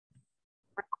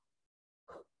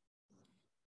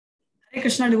Hare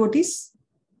Krishna devotees.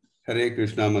 Hare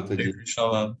Krishna Mataji. Hare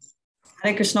Krishna, ma'am.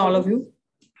 Hare Krishna all of you.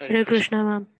 Hare Krishna,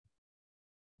 ma'am.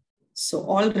 So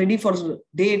all ready for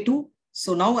day 2.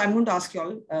 So now I'm going to ask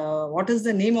you all, what is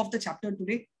the name of the chapter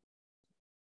today?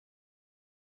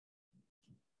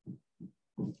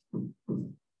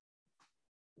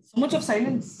 So much of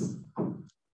silence.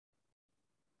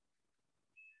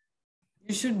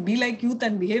 You should be like youth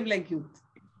and behave like youth.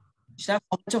 You should have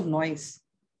so much of noise.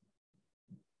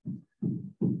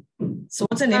 So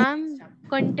what's the name? Ma'am,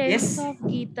 contents Yes. of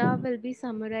Gita will be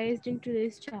summarized in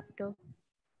today's chapter.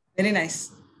 Very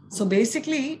nice. So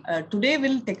basically, today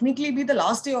will technically be the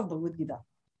last day of Bhagavad Gita.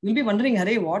 You'll be wondering,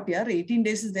 Hare, what? Yeah, 18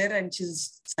 days is there and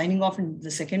she's signing off in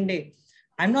the second day.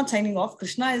 I'm not signing off.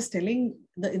 Krishna is telling,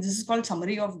 this is called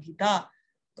summary of Gita,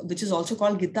 which is also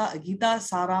called Gita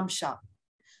Saramsha,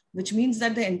 which means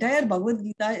that the entire Bhagavad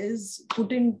Gita is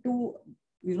put into,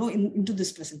 into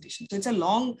this presentation. So it's a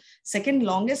long, second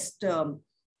longest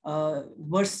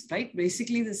verse, right?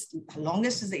 Basically, this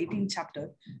longest is the 18th chapter,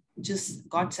 which has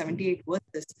got 78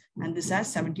 verses, and this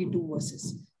has 72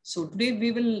 verses. So today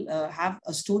we will have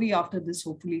a story after this,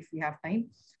 hopefully, if we have time.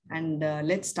 And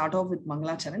let's start off with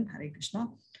Mangalacharan. Hare Krishna.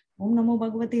 Om Namo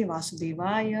Bhagavate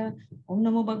Vasudevaya. Om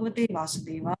Namo Bhagavate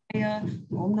Vasudevaya.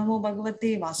 Om Namo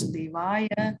Bhagavate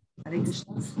Vasudevaya. Hare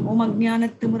Krishna. Om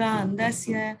Ajnanattimura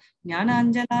Andasya Jnana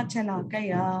Anjala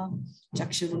Chalakaya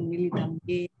Chakshurun Militam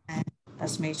Yena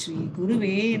Tasmai Shri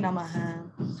Guruve Namaha.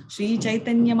 Shri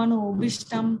Chaitanya Mano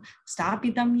Bhishtam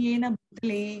Stapitam Yena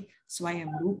Bhutale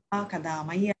Swayam Rupa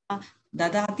Kadamaya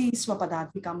Dadati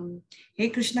Swapadatikam. He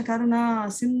Krishna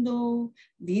Karuna Sindhu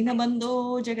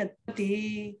Dinabandho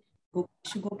Jagatpate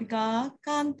Gopishu Gopika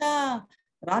Kanta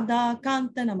Radha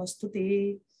Kanta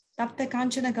Namastute Tapta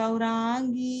Kanchana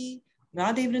Gaurangi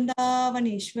Radhe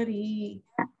Vrindavaneshwari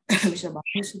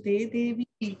Vishabhasute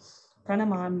Devi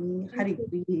Pranamami Hari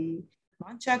Priye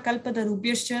Mancha Kalpada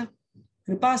Rubhyascha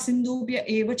Kripa Sindhubhya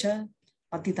Evacha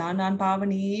Patitanan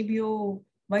Pavanebhyo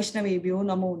Vaishnavebhyo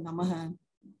Namo Namaha.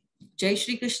 Jai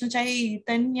Shri Krishna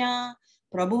Chaitanya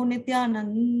Prabhu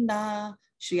Nityananda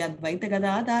Shri Advaita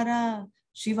Gadadhara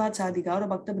Shri Vatsadi Gaura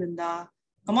Bhakta Brinda.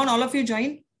 Come on, all of you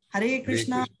join. Hare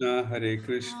Krishna. Hare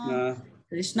Krishna.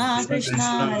 Krishna Krishna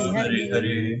Hare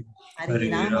Hare.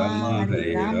 Hare Rama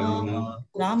Hare Rama.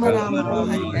 Rama Rama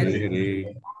Hare Hare.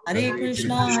 Hare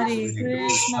Krishna Hare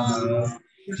Krishna.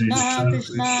 Krishna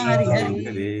Krishna Hare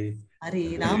Hare.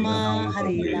 Hare Rama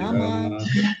Hare Rama.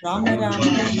 Rama Rama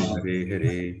Hare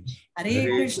Hare. Hare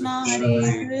Krishna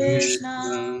Hare Krishna.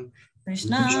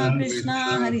 Krishna Krishna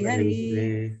Hare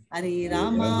Hare. Hare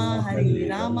Rama Hare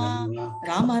Rama.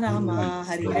 Rama Rama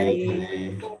Hare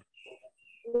Hare.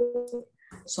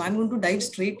 So I'm going to dive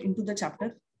straight into the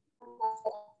chapter.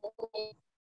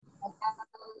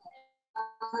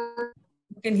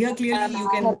 You can hear clearly, you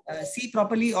can see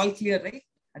properly, all clear, right?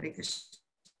 Hare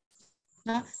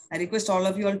Krishna. I request all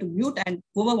of you all to mute, and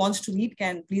whoever wants to read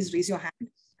can please raise your hand.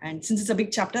 And since it's a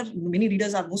big chapter, many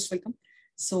readers are most welcome.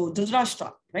 So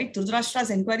Dhritarashtra, right?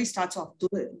 Dhritarashtra's inquiry starts off.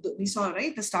 We saw,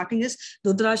 right? The starting is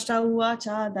Dhritarashtra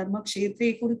uvacha dharma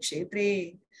kshetre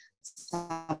kurukshetre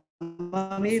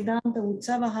Vedanta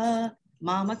utsavaha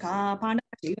mamaka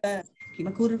pandava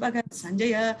kimakurvaga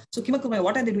sanjaya. So kimakurvaga,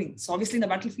 what are they doing? So obviously in the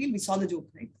battlefield, we saw the joke,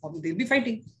 right? They'll be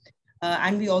fighting.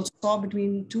 And we also saw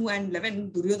between 2 and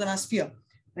 11 Duryodhana's fear,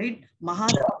 right?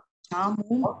 Mahadam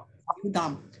Chamum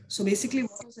Yudam. So basically,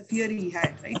 what was the fear he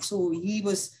had, right? So he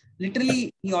was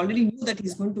literally, he already knew that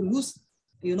he's going to lose,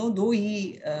 though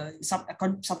he,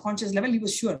 subconscious level, he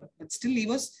was sure, but still he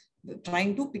was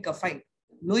trying to pick a fight.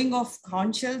 Blowing of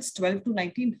conch shells 12 to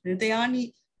 19,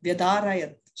 Hridayani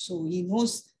Vyadarayat. So he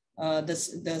knows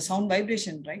the sound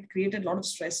vibration, right? Created a lot of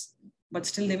stress, but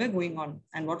still they were going on.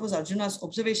 And what was Arjuna's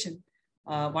observation?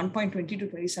 1.20 to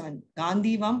 27.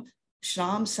 Gandhivam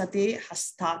Shram Sate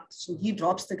Hastat. So he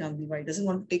drops the Gandhiva. He doesn't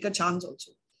want to take a chance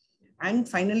also. And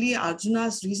finally,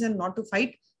 Arjuna's reason not to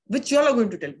fight, which you all are going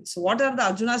to tell me. So what are the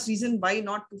Arjuna's reason why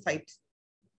not to fight?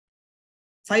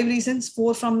 5 reasons,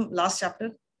 4 from last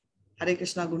chapter. Hare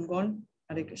Krishna Gungon.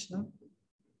 Hare Krishna.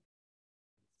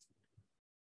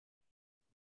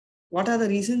 What are the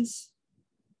reasons?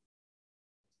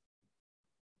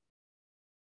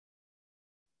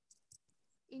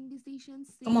 Indecision.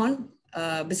 Come on.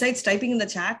 Besides typing in the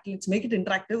chat, let's make it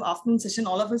interactive. Afternoon session,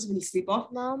 all of us will sleep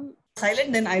off. Ma'am.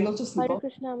 Silent, then I'll also sleep Hare off.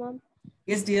 Krishna, ma'am.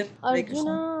 Yes, dear. Hare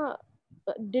Krishna. Arjuna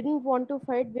didn't want to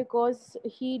fight because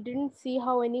he didn't see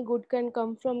how any good can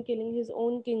come from killing his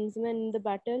own kinsmen in the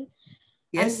battle.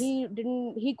 Yes.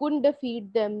 And he couldn't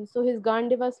defeat them. So his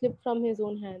Gandiva slipped from his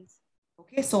own hands.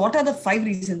 Okay, so what are the 5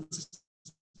 reasons?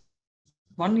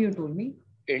 One you told me.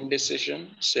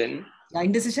 Indecision, sin, Yeah,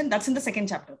 indecision, that's in the second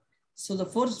chapter. So the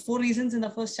four reasons in the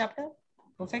first chapter.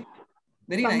 Perfect.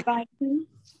 Very nice. Compassion.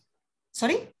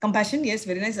 Sorry, compassion. Yes,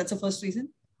 very nice. That's the first reason.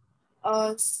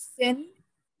 Sin.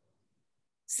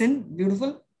 Sin,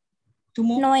 beautiful. Two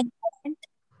more. No enjoyment.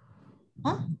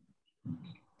 Huh?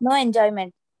 No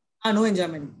enjoyment. No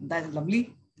enjoyment. That is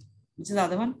lovely. Which is the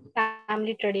other one?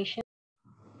 Family tradition.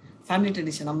 Family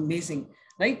tradition. Amazing.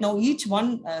 Right now, each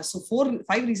one. So 5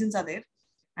 reasons are there.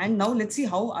 And now let's see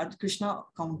how Krishna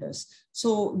counters.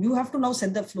 So you have to now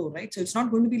set the flow, right? So it's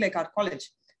not going to be like our college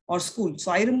or school.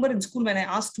 So I remember in school when I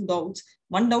asked 2 doubts,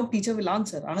 one doubt teacher will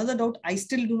answer. Another doubt, I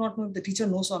still do not know if the teacher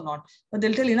knows or not. But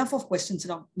they'll tell enough of questions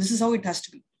now. This is how it has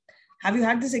to be. Have you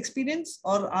had this experience,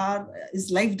 or is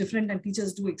life different and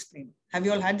teachers do explain? Have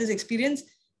you all had this experience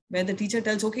where the teacher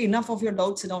tells, okay, enough of your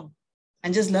doubts, sit down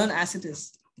and just learn as it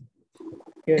is?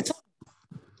 Yes.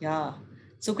 Yeah.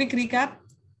 So quick recap,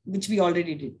 which we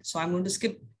already did. So I'm going to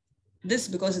skip this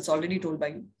because it's already told by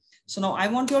you. So now I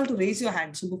want you all to raise your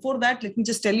hand. So before that, let me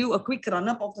just tell you a quick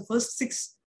run-up of the first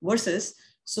 6 verses.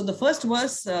 So the first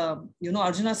verse,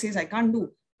 Arjuna says, I can't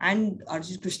do. And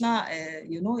Krishna,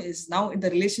 is now in the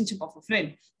relationship of a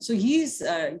friend. So he's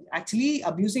actually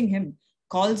abusing him,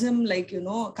 calls him like,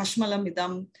 Kashmalam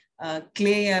idam,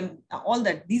 clay, all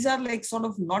that. These are like sort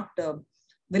of not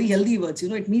very healthy words.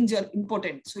 It means you're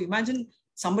impotent. So imagine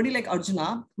somebody like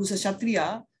Arjuna, who's a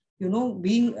Kshatriya,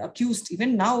 being accused.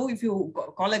 Even now, if you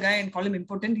call a guy and call him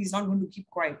impotent, he's not going to keep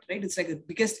quiet, right? It's like the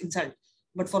biggest insult.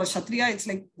 But for a Kshatriya, it's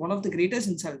like one of the greatest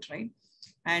insults, right?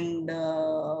 And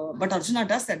but Arjuna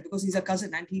does that because he's a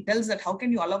cousin, and he tells that how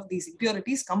can you allow these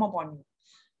impurities come upon you?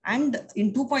 And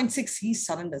in 2.6, he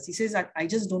surrenders. He says that I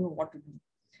just don't know what to do.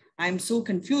 I'm so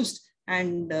confused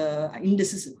and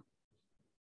indecisive,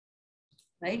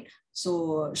 right?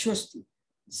 So sure.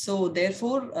 So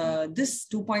therefore, this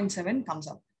 2.7 comes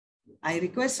up. I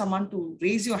request someone to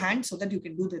raise your hand so that you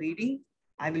can do the reading.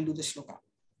 I will do the shloka.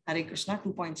 Hare Krishna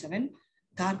 2.7.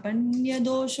 Karpanya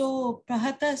dosho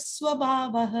prahata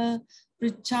swabhavah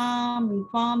prichami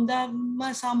tvam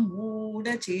dharma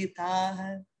sammuda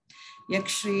chetah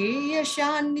yakshreya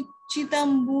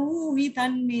nichitam bhuvi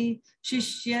tanme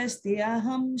shishyaste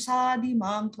aham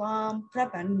sadimam tvam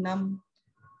prapannam.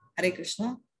 Hare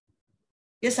Krishna.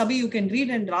 Yes, Abhi, you can read,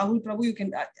 and Rahul, Prabhu,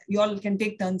 you all can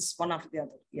take turns one after the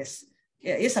other. Yes.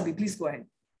 Yes, Abhi, please go ahead.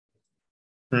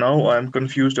 Now I am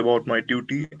confused about my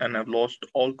duty and have lost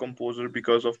all composure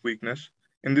because of weakness.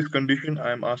 In this condition,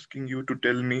 I am asking you to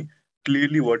tell me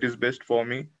clearly what is best for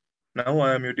me. Now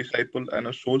I am your disciple and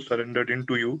a soul surrendered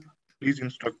into you. Please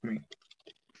instruct me.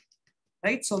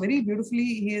 Right. So very beautifully,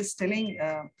 he is telling,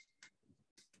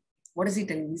 what is he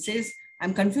telling? He says,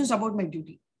 I'm confused about my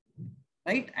duty.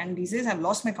 Right. And he says, I've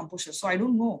lost my composure. So I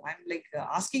don't know. I'm like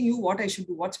asking you what I should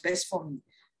do, what's best for me.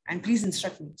 And please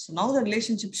instruct me. So now the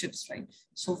relationship shifts, right?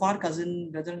 So far,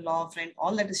 cousin, brother-in-law, friend,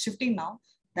 all that is shifting now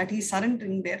that he's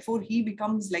surrendering. Therefore, he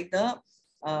becomes like the,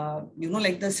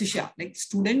 like the Sishya, like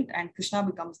student, and Krishna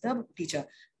becomes the teacher.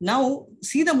 Now,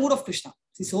 see the mood of Krishna.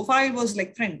 See, so far it was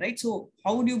like friend, right? So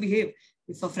how would you behave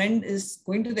if a friend is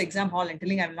going to the exam hall and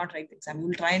telling, I will not write the exam? You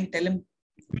will try and tell him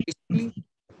patiently.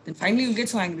 Then finally you'll get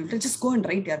so angry. You'll just go and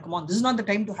write here. Come on, this is not the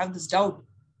time to have this doubt,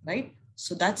 right?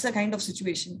 So that's the kind of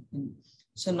situation.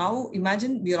 So now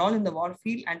imagine we are all in the war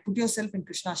field, and put yourself in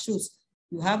Krishna's shoes.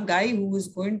 You have a guy who is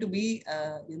going to be,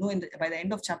 by the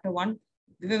end of chapter 1,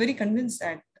 we were very convinced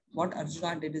that what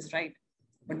Arjuna did is right.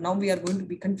 But now we are going to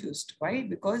be confused. Why?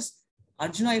 Because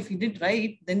Arjuna, if he did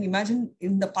right, then imagine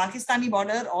in the Pakistani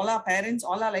border, all our parents,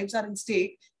 all our lives are in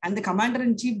stake, and the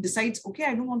commander-in-chief decides, okay,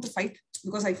 I don't want to fight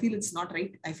because I feel it's not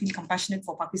right. I feel compassionate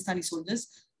for Pakistani soldiers.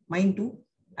 Mine too.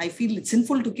 I feel it's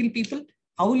sinful to kill people.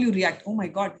 How will you react? Oh my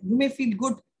God, you may feel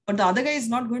good, but the other guy is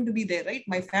not going to be there, right?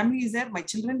 My family is there, my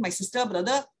children, my sister,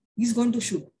 brother, he's going to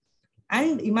shoot.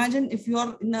 And imagine if you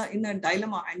are in a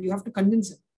dilemma and you have to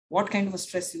convince him, what kind of a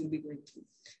stress you will be going through.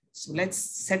 So let's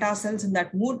set ourselves in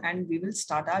that mood and we will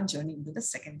start our journey into the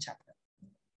second chapter.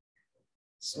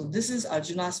 So this is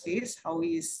Arjuna's face, how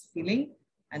he is feeling.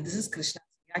 And this is Krishna's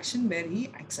reaction where he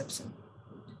accepts him.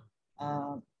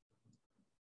 I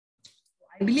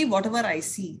believe whatever I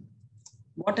see,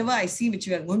 which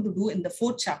we are going to do in the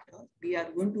 4th chapter, we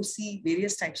are going to see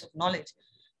various types of knowledge,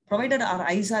 provided our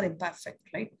eyes are imperfect,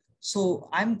 right? So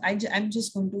I'm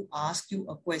just going to ask you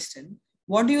a question.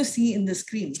 What do you see in the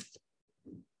screen?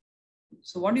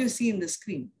 So what do you see in the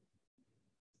screen?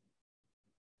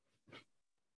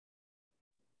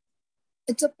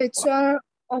 It's a picture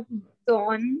of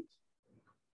dawn.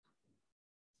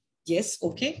 Yes,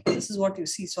 okay. This is what you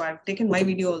see. So I've taken my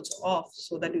video also off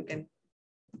so that you can.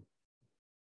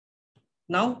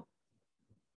 Now?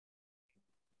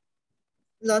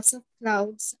 lots of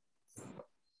clouds.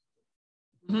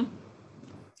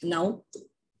 Now,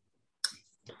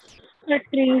 A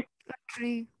tree. A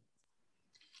tree.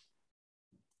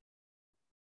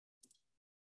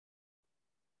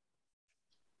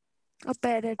 A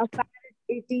parrot. A parrot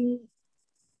eating.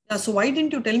 yeah, so why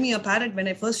didn't you tell me a parrot when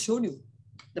I first showed you?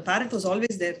 The parrot was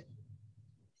always there.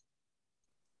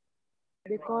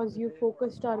 Because you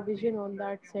focused our vision on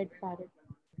that said parrot.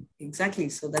 Exactly.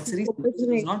 So that's the reason it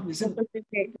was not visible.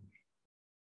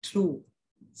 True.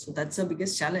 So that's the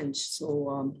biggest challenge.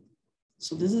 So,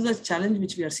 so this is a challenge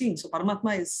which we are seeing. So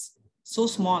Paramatma is so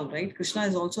small, right? Krishna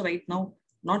is also right now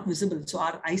not visible. So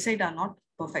our eyesight are not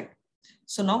perfect.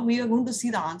 So now we are going to see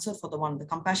the answer for the one. The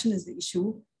compassion is the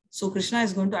issue. So Krishna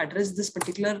is going to address this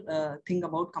particular thing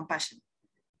about compassion,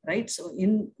 right? So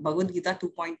in Bhagavad Gita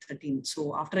 2.13.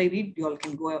 So after I read, you all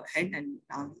can go ahead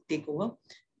and take over.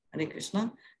 Hare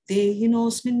Krishna.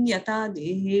 Dehinosmin yata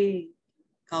dehe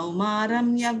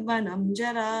kaumaram yavvanam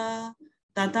jara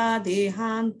tata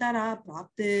dehantara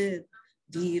praptir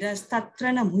dhiras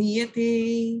tatra na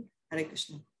muyate. Hare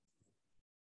Krishna.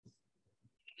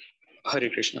 Hare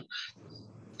Krishna.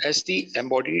 As the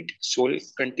embodied soul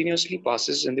continuously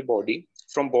passes in the body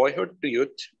from boyhood to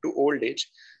youth to old age,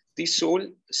 the soul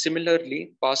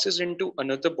similarly passes into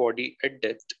another body at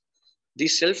death. The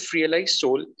self-realized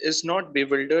soul is not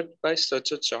bewildered by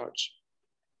such a charge.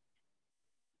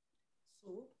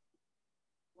 So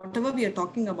whatever we are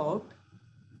talking about,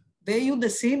 were you the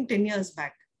same 10 years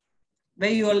back?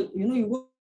 Where you all, you go to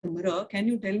the mirror, can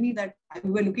you tell me that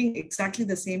you were looking exactly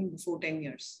the same before 10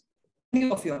 years?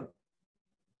 Any of you all?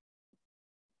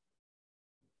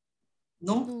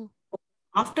 No? No.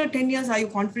 After 10 years, are you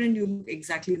confident you look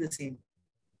exactly the same?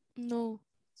 No.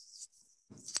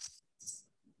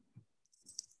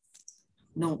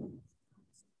 No.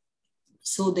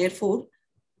 So therefore,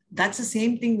 that's the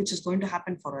same thing which is going to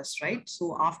happen for us, right?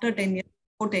 So after 10 years,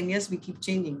 for 10 years, we keep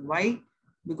changing. Why?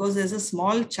 Because there's a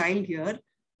small child here.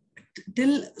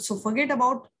 So forget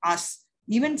about us.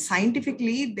 Even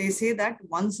scientifically, they say that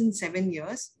once in 7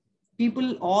 years,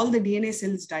 all the DNA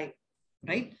cells die,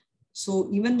 right? So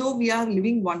even though we are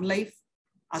living one life,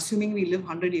 assuming we live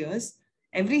 100 years,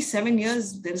 every 7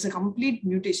 years, there is a complete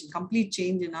mutation, complete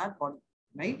change in our body,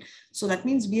 right? So that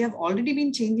means we have already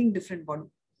been changing different body.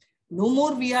 No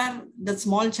more we are the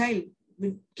small child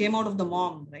we came out of the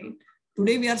mom, right?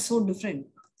 Today we are so different.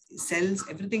 Cells,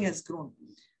 everything has grown.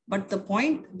 But the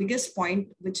biggest point,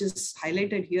 which is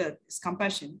highlighted here is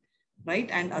compassion, right?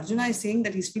 And Arjuna is saying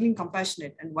that he's feeling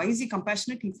compassionate. And why is he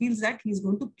compassionate? He feels that he's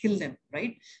going to kill them,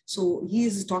 right? So he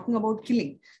is talking about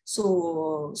killing.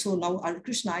 So now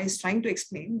Krishna is trying to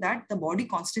explain that the body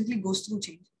constantly goes through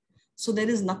change. So there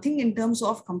is nothing in terms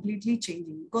of completely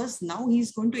changing, because now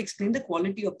he's going to explain the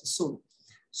quality of the soul.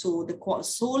 So the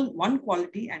soul, one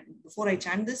quality, and before I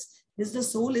chant this, is the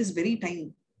soul is very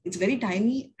tiny. It's very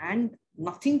tiny and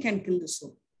nothing can kill the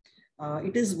soul.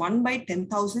 It is 1 by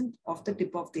 10,000 of the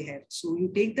tip of the hair. So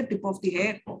you take the tip of the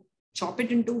hair, chop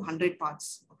it into 100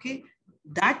 parts. Okay.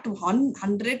 That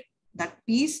 100, that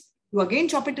piece, you again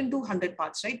chop it into 100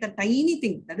 parts, right? The tiny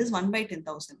thing, that is 1 by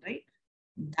 10,000, right?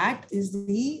 That is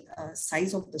the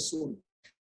size of the soul.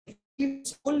 The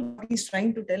soul, what he's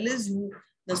trying to tell is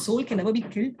the soul can never be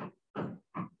killed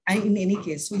in any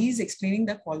case. So he's explaining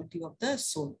the quality of the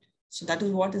soul. So that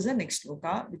is what is the next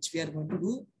sloka, which we are going to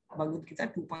do. Bhagavad Gita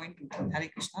 2.2. Hare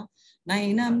Krishna.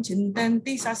 Nainam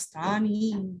chintanti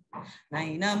sastrani,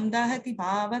 nainam dahati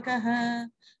pavakaha,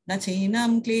 na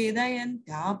chenam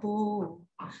kledayantyapo,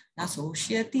 na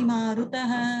soshyati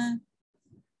marutaha.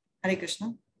 Hare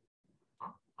Krishna.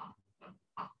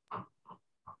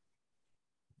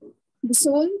 The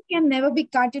soul can never be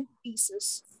cut into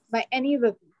pieces by any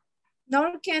weapon,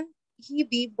 nor can he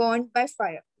be burned by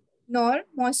fire, nor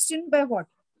moistened by water,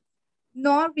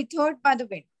 nor withered by the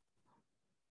wind.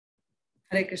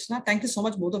 Hare Krishna. Thank you so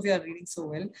much. Both of you are reading so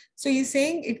well. So he's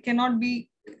saying it cannot be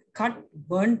cut,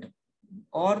 burnt,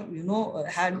 or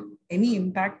had any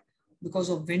impact because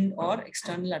of wind or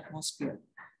external atmosphere.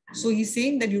 So he's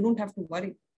saying that you don't have to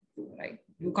worry, right?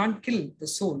 You can't kill the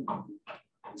soul.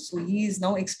 So he is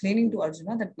now explaining to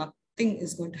Arjuna that nothing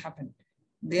is going to happen.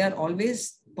 They are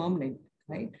always permanent,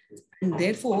 right? And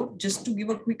therefore, just to give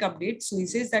a quick update, so he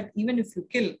says that even if you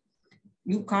kill,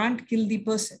 you can't kill the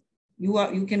person.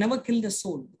 You can never kill the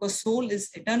soul, because soul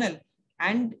is eternal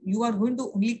and you are going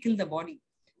to only kill the body.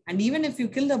 And even if you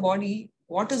kill the body,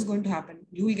 what is going to happen?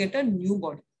 You will get a new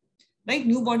body, right?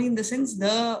 New body in the sense,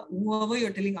 whoever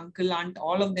you're telling, uncle, aunt,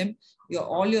 all of them,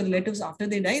 all your relatives, after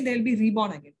they die, they'll be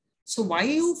reborn again. So why are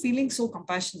you feeling so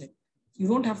compassionate? You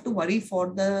don't have to worry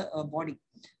for the body.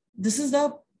 This is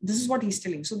the this is what he's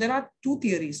telling. So there are two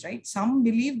theories, right? Some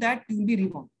believe that you will be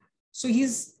reborn. So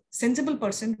he's sensible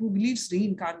person who believes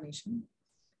reincarnation.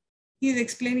 He is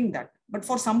explaining that. But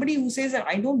for somebody who says that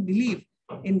I don't believe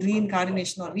in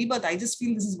reincarnation or rebirth, I just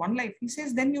feel this is one life, he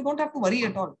says, then you don't have to worry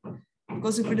at all.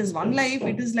 Because if it is one life,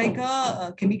 it is like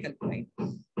a chemical, right?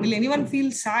 Will anyone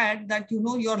feel sad that, you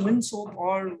know, your rinse soap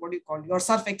or what do you call, your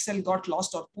Surf Excel got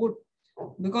lost or poured?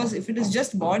 Because if it is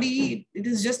just body, it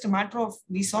is just a matter of,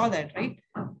 we saw that, right?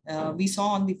 We saw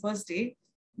on the first day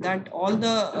that all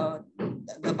the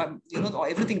you know,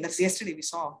 everything that's yesterday we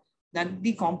saw that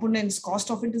the components cost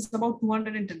of it is about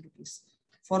 210 rupees.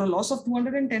 For a loss of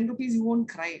 210 rupees, you won't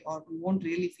cry or you won't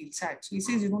really feel sad. So he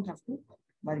says you don't have to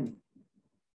worry.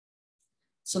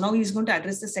 So now he's going to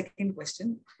address the second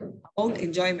question about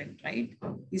enjoyment, right?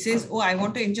 He says, oh, I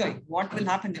want to enjoy. What will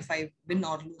happen if I win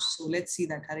or lose? So let's see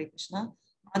that. Hare Krishna.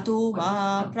 Ato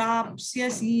va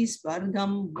prapsyasi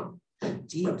swargam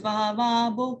jitva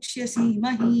va bokshyasi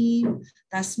mahim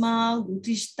tasma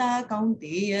utishta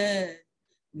kaunteya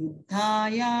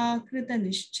yuddhaya krita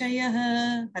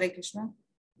nishchayah. Hare Krishna.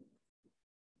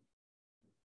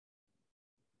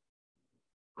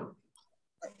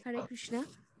 Hare Krishna.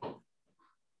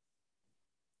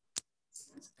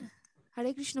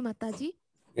 Hare Krishna, Mataji.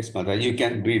 Yes, Mataji, you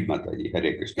can read, Mataji.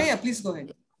 Hare Krishna. Yeah, please go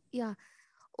ahead. Yeah.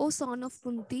 O son of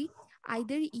Kunti,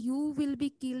 either you will be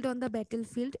killed on the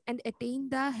battlefield and attain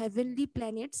the heavenly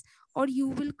planets, or you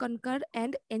will conquer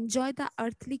and enjoy the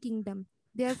earthly kingdom.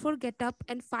 Therefore, get up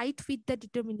and fight with the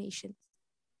determination.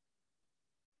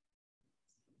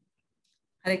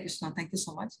 Hare Krishna, thank you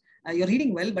so much. You're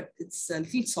reading well, but it's a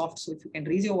little soft. So if you can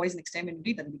raise your voice next time and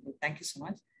read, that'll be good. Thank you so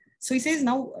much. So he says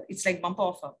now it's like bumper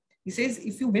offer. He says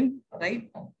if you win,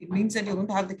 right, it means that you're going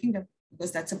to have the kingdom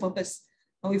because that's a purpose.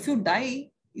 Now, if you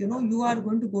die, you know, you are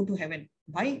going to go to heaven.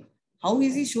 Why? How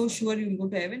is he so sure you will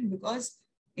go to heaven? Because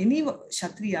any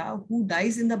Kshatriya who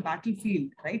dies in the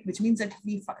battlefield, right, which means that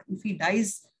if he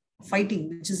dies fighting,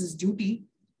 which is his duty,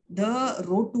 the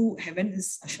road to heaven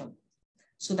is assured.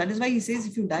 So that is why he says,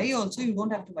 if you die also, you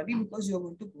don't have to worry because you're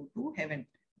going to go to heaven.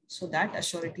 So that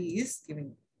assurity is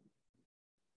given.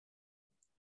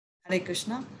 Hare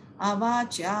Krishna.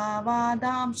 Avachya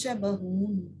vadamsha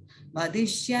bahun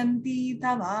vadishyanti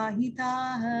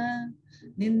tavahitaha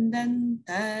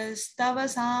nindantas tava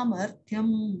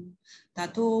samarthyam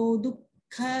tato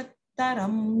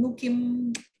dukkhataram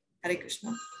nukim. Hare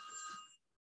Krishna.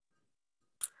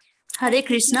 Hare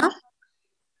Krishna.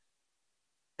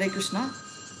 Hare Krishna.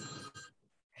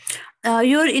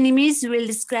 Your enemies will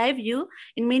describe you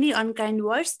in many unkind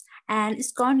words and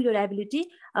scorn your ability.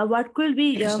 What could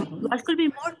be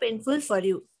more painful for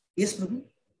you? Yes, Prabhu.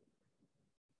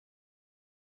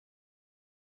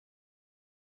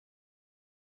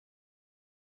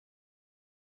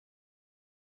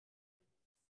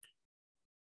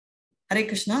 Hare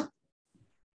Krishna.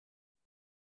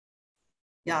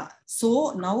 Yeah.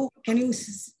 So now can you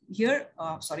hear?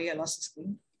 Sorry, I lost the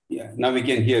screen. Yeah, now we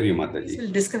can hear you, Mataji.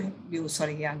 Will describe you.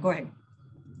 Sorry. Yeah, go ahead.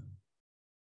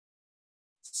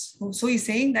 So he's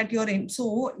saying that you're in.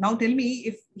 So now tell me,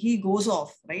 if he goes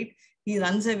off, right? He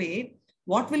runs away.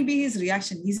 What will be his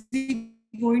reaction? Is he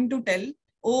going to tell,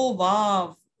 oh,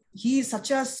 wow, he is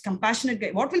such a compassionate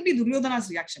guy? What will be Duryodhana's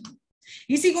reaction?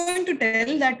 Is he going to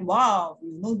tell that, wow,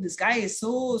 you know, this guy is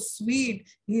so sweet,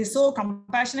 he is so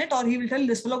compassionate, or he will tell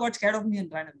this fellow got scared of me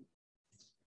and ran away?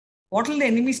 What will the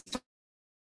enemies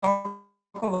talk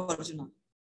of Arjuna?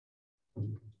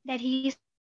 That he is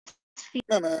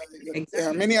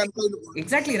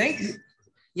exactly right.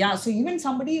 Yeah, so even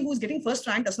somebody who's getting first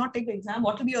rank does not take the exam.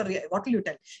 What will you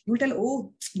tell? You will tell,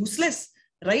 oh, useless,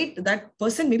 right? That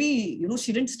person, maybe, you know,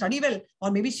 she didn't study well,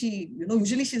 or maybe she, you know,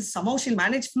 usually she'll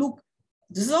manage fluke.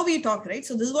 This is how we talk, right?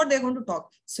 So this is what they're going to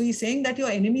talk. So he's saying that your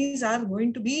enemies are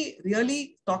going to be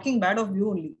really talking bad of you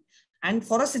only. And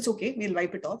for us, it's okay. We'll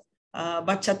wipe it off.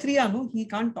 But Kshatriya, no, he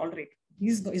can't tolerate.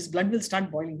 His blood will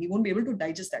start boiling. He won't be able to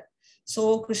digest that.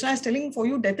 So Krishna is telling, for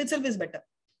you, death itself is better.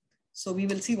 So we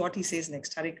will see what he says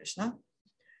next. Hare Krishna.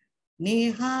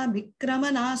 Neha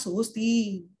vikramana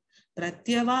sosti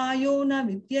pratyavayo na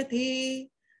vidyate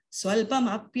swalpam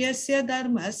apyasya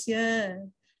dharmasya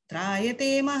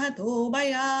trayate mahato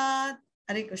bhayat.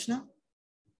 Hare Krishna.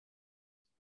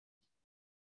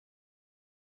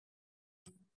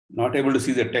 Not able to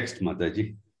see the text,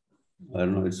 Mataji. I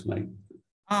don't know, it's my...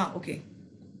 Okay.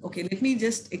 Okay, let me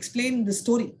just explain the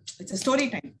story. It's a story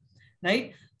time,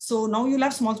 right? So now you'll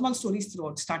have small stories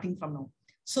throughout, starting from now.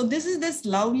 So this is this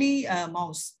lovely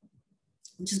mouse,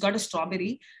 which has got a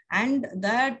strawberry, and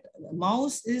that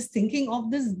mouse is thinking of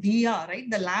this diya, right?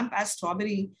 The lamp as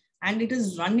strawberry, and it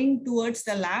is running towards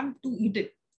the lamp to eat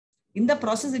it. In the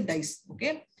process, it dies.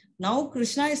 Okay. Now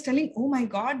Krishna is telling, oh my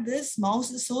God, this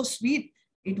mouse is so sweet.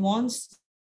 It wants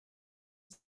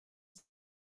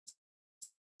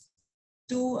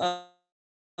to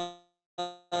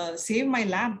save my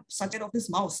lamb, such of this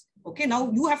mouse. Okay,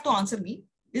 now you have to answer me.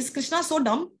 Is Krishna so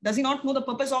dumb? Does he not know the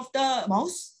purpose of the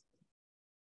mouse?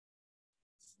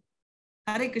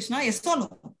 Hare Krishna, yes or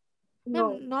no?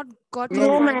 No. Ma'am, not got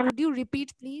No, it. ma'am. Could you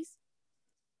repeat, please?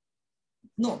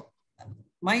 No.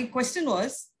 My question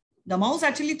was, the mouse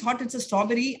actually thought it's a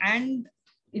strawberry and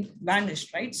it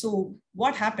vanished, right? So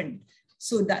what happened?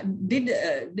 So that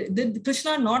did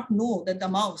Krishna not know that the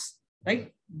mouse,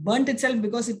 right, burnt itself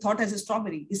because it thought as a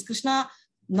strawberry? Is Krishna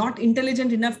not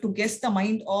intelligent enough to guess the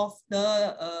mind of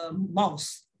the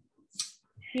mouse?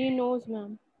 He knows,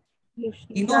 ma'am.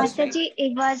 He knows, right? Mataji,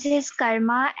 it was his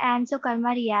karma, and so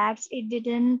karma reacts. It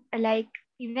didn't, like,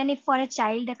 even if for a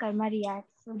child the karma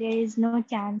reacts, so there is no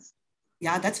chance.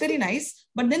 Yeah, that's very nice.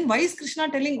 But then why is Krishna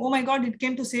telling, oh my God, it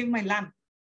came to save my lamb?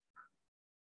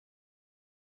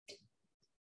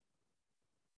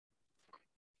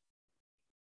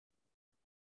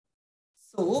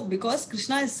 So, because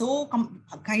Krishna is so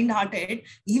kind-hearted,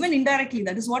 even indirectly,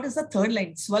 that is what is the third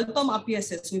line, Swalpam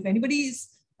apyasya. So if anybody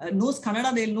knows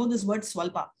Kannada, they'll know this word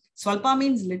Swalpa. Swalpa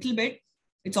means little bit.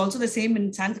 It's also the same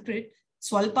in Sanskrit.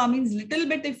 Swalpa means little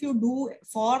bit. If you do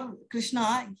for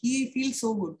Krishna, he feels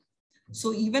so good.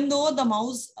 So even though the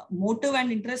mouse motive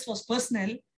and interest was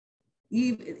personal,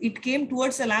 it came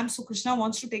towards the lamb. So Krishna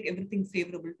wants to take everything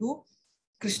favorable to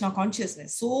Krishna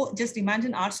consciousness. So just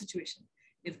imagine our situation.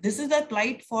 If this is the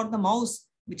plight for the mouse,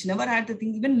 which never had the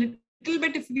thing, even little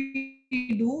bit if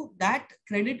we do, that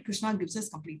credit Krishna gives us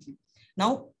completely.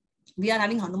 Now, we are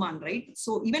having Hanuman, right?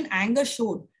 So even anger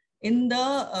showed in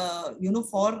the,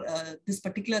 for this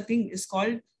particular thing is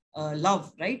called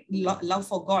love, right? Love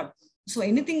for God. So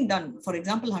anything done, for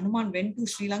example, Hanuman went to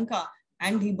Sri Lanka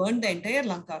and he burned the entire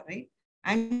Lanka, right?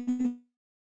 And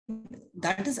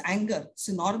that is anger.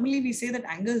 So normally we say that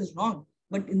anger is wrong.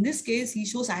 But in this case, he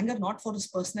shows anger not for his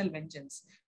personal vengeance.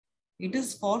 It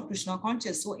is for Krishna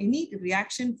conscious. So any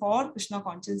reaction for Krishna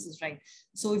conscious is right.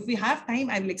 So if we have time,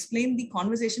 I will explain the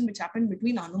conversation which happened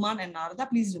between Hanuman and Narada.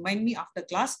 Please remind me after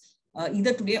class,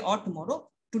 either today or tomorrow.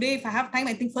 Today, if I have time,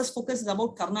 I think first focus is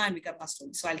about Karna and Vikarna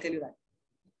story. So I'll tell you that.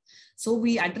 So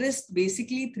we addressed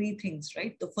basically three things,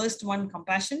 right? The first one,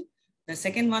 compassion. The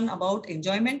second one about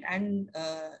enjoyment. And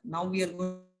now we are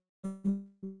going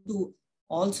to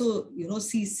also,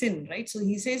 see sin, right? So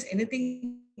he says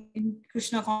anything in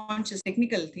Krishna conscious,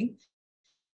 technical thing,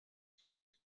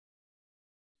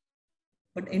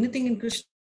 but anything in Krishna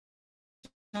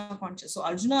conscious. So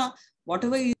Arjuna,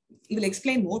 whatever he will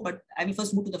explain more, but I will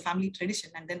first move to the family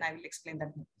tradition and then I will explain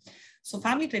that more. So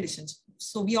family traditions.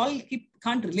 So we all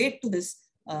can't relate to this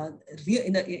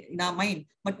in our mind,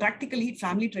 but practically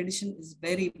family tradition is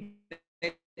very,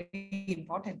 very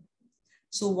important.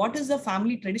 So what is the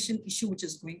family tradition issue which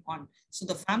is going on? So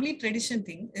the family tradition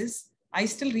thing is, I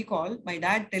still recall my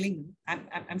dad telling me,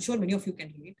 I'm sure many of you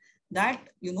can relate, that,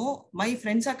 my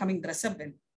friends are coming dress up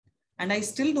well. And I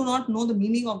still do not know the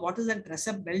meaning of what is that dress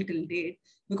up well till date,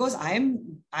 because I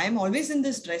am always in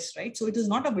this dress, right? So it is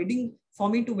not a wedding for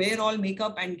me to wear all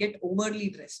makeup and get overly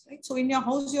dressed, right? So in your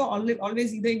house, you're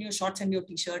always either in your shorts and your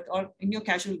t-shirt or in your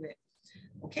casual wear.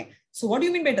 Okay. So what do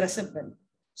you mean by dress up well?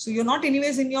 So you're not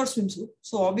anyways in your swimsuit.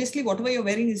 So obviously whatever you're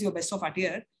wearing is your best of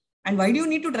attire. And why do you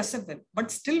need to dress up well? But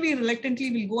still we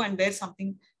reluctantly will go and wear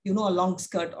something, a long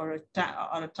skirt or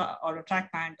a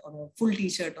track pant or a full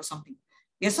t-shirt or something.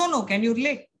 Yes or no? Can you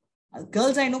relate?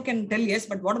 Girls I know can tell yes,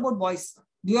 but what about boys?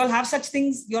 Do you all have such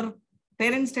things? Your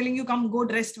parents telling you come go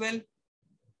dressed well?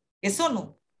 Yes or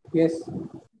no? Yes.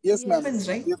 Yes, ma'am.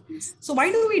 Right? Yes, so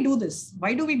why do we do this?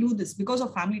 Why do we do this? Because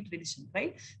of family tradition,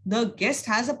 right? The guest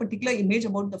has a particular image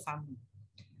about the family.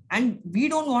 And we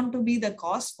don't want to be the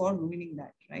cause for ruining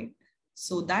that, right?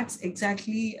 So that's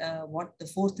exactly what the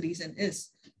fourth reason is.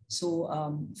 So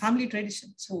family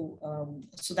tradition. So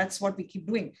that's what we keep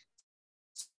doing.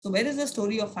 So where is the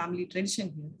story of family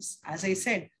tradition here? As I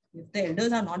said, if the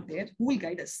elders are not there, who will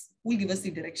guide us? Who will give us the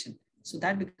direction? So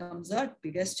that becomes our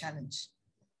biggest challenge.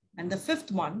 And the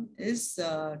fifth one is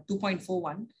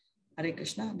 2.41. Hare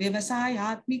Krishna.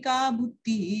 Vyavasayatmika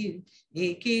buddhi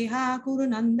ekeha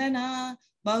kurunandana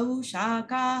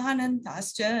bahushaka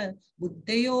hanantascha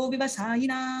buddhayo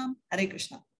vivasayinam. Hare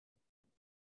Krishna.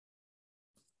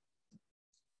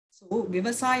 So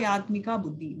Vyavasayatmika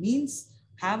buddhi means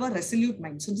have a resolute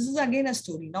mind. So this is again a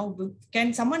story. Now,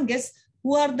 can someone guess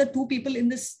who are the two people in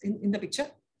this in the picture?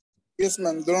 Yes,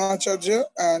 ma'am. Dronacharya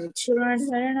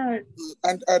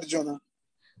and Arjuna.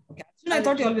 Okay, I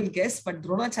thought you all will guess, but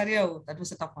Dronacharya, that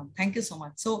was a tough one. Thank you so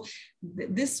much. So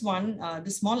this one,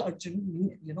 the small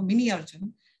Arjun, mini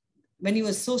Arjun, when he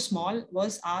was so small,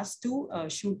 was asked to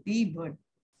shoot the bird.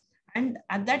 And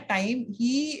at that time,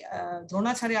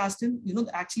 Dronacharya asked him,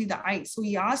 actually the eye. So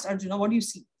he asked Arjuna, what do you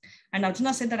see? And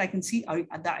Arjuna said that I can see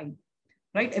at the eye.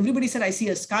 Right? Everybody said, I see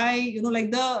a sky,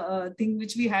 like the thing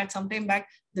which we had sometime back,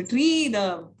 the tree,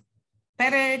 the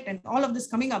parrot, and all of this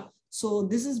coming up. So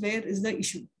this is where is the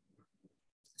issue.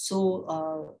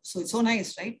 So, so it's so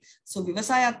nice, right? So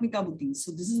Vivasayatmika Buddhi.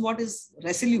 So this is what is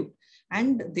resolute.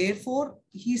 And therefore,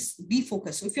 be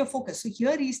focused. So if you're focused, so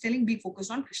here he's telling be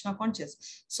focused on Krishna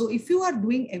conscious. So if you are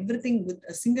doing everything with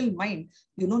a single mind,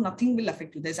 nothing will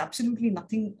affect you. There's absolutely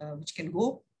nothing which can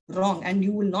go wrong, and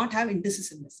you will not have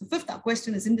indecisiveness. The fifth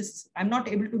question is indecisive. I'm not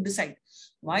able to decide.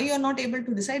 Why you're not able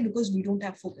to decide? Because we don't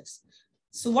have focus.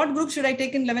 So what group should I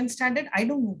take in 11th standard? I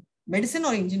don't know. Medicine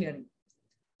or engineering?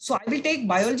 So I will take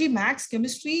biology, maths,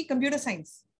 chemistry, computer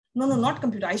science. No, not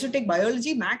computer. I should take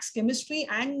biology, maths, chemistry,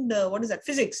 and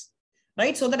physics,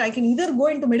 right? So that I can either go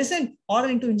into medicine or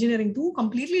into engineering, two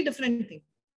completely different things.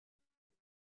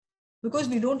 Because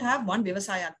we don't have one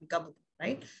Vivasayatmika Buddhi,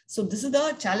 right? So this is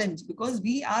the challenge, because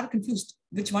we are confused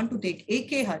which one to take.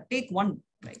 Take one,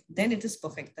 right? Then it is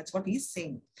perfect. That's what he's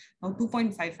saying. Now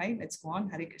 2.55, let's go on.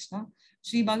 Hare Krishna.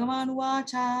 Shri Bhagavan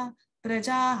Uvacha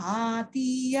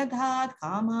Prajahati Yadhat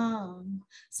Kaman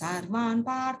Sarvan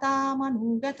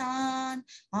Parthamanugatan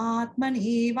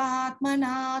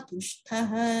Atmanevatmana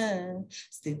Tushtha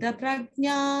Sthita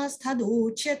Prajna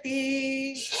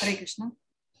Sthadochate. Hare Krishna.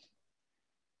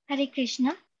 Hare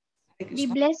Krishna. The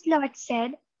blessed Lord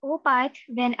said, O Parth,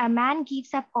 when a man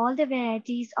gives up all the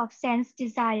varieties of sense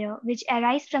desire which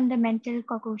arise from the mental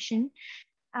cognition,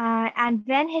 and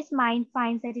when his mind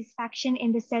finds satisfaction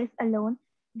in the self alone,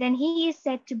 then he is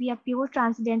said to be a pure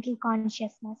transcendental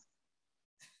consciousness.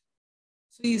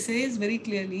 So he says very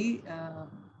clearly,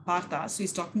 Partha, so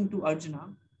he's talking to Arjuna,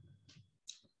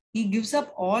 he gives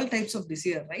up all types of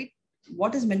desire, right?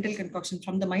 What is mental concoction?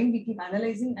 From the mind, we keep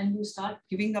analyzing and you start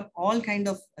giving up all kind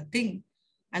of a thing.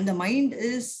 And the mind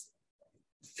is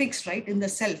fixed, right, in the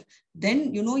self.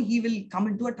 Then, he will come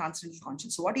into a transcendental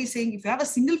consciousness. So what he's saying, if you have a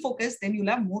single focus, then you'll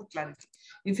have more clarity.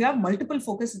 If you have multiple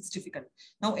focus, it's difficult.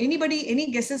 Now, anybody, any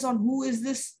guesses on who is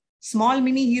this small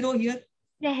mini hero here?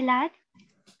 Prahlad.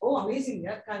 Oh, amazing.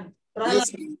 Yeah, Prahlad.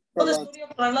 Yes, so the story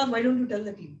of Prahlad, why don't you tell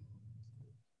the team?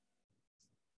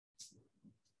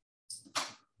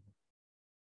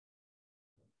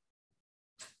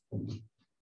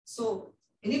 So,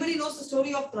 anybody knows the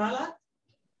story of Prahlad?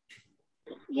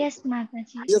 Yes,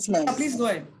 Mataji. Yes, ma'am. Please go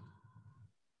ahead.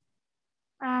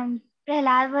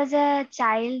 Prahlad was a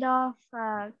child of,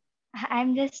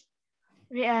 I'm just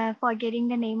forgetting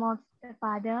the name of the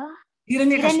father.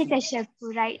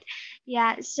 Hiranyakashipu, right?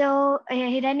 Yeah, so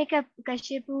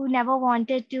Hiranyakashipu never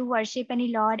wanted to worship any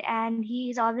lord, and he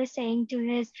is always saying to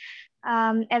his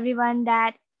everyone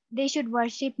that they should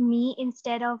worship me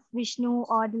instead of Vishnu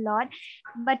or the Lord.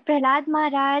 But Prahlad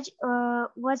Maharaj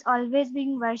was always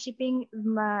being worshipping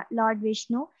Lord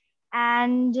Vishnu,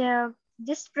 and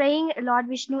just praying Lord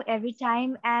Vishnu every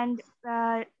time. And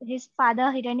his father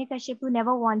Hiranyakashipu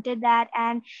never wanted that,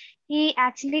 and he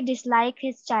actually disliked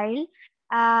his child.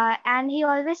 And he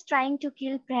always trying to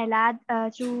kill Prahlad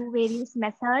through various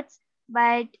methods.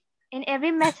 But in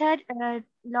every method,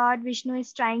 Lord Vishnu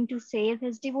is trying to save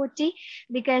his devotee,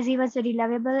 because he was very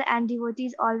lovable, and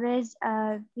devotees always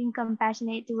being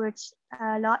compassionate towards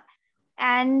Lord.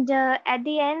 And at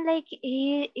the end, like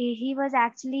he was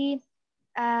actually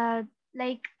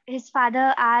like his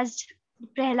father asked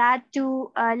Prahlad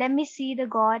to let me see the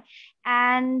God,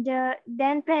 and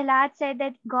then Prahlad said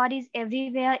that God is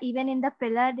everywhere, even in the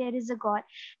pillar there is a God,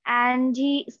 and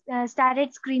he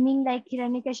started screaming like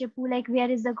Hiranyakashipu, like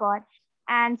where is the God?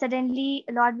 And suddenly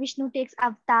Lord Vishnu takes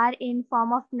avatar in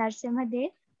form of Narsimhadev,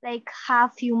 like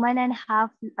half human and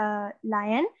half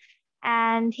lion,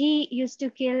 and he used to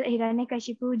kill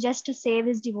Hiranyakashipu just to save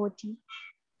his devotee.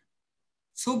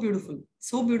 So beautiful.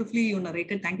 So beautifully you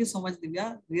narrated. Thank you so much,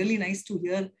 Divya. Really nice to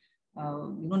hear,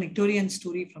 Nectarian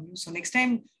story from you. So next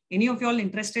time, any of you all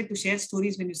interested to share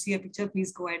stories when you see a picture,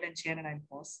 please go ahead and share, and I'll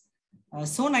pause.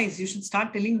 So nice. You should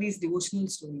start telling these devotional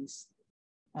stories.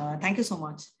 Thank you so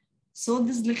much. So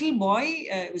this little boy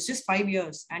was just 5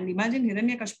 years, and imagine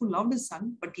Hiranyakashipu loved his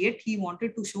son, but yet he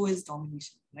wanted to show his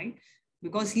domination, right?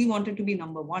 Because he wanted to be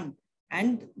number one,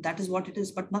 and that is what it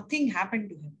is. But nothing happened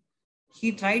to him.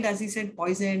 He tried, as he said,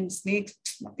 poison, snakes,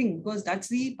 nothing, because that's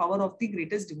the power of the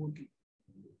greatest devotee.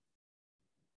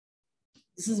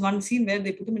 This is one scene where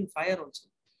they put him in fire also.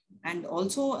 And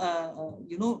also,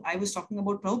 I was talking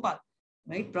about Prabhupada.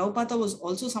 right? Prabhupada was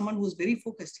also someone who was very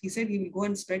focused. He said he will go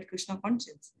and spread Krishna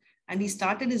conscience. And he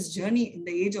started his journey in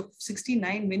the age of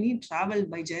 69 when he traveled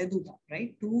by Jayaduta,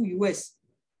 right, to US.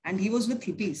 And he was with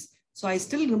hippies. So I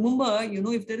still remember, you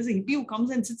know, if there is a hippie who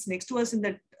comes and sits next to us in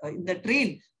the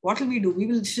train, what will we do? We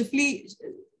will swiftly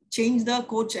change the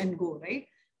coach and go, right?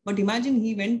 But imagine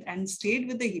he went and stayed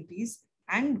with the hippies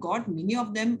and got many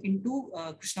of them into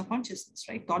Krishna consciousness,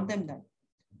 right? Taught them that.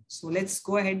 So let's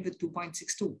go ahead with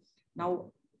 2.62.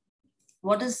 Now,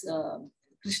 what is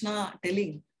Krishna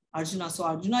telling Arjuna? So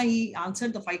Arjuna, he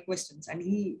answered the 5 questions, and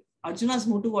Arjuna's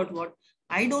motive was what?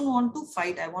 I don't want to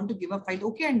fight. I want to give a fight.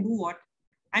 Okay, and do what?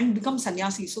 And become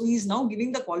sannyasi. So he's now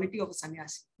giving the quality of a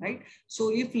sannyasi, right?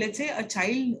 So if, let's say, a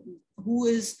child who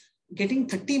is getting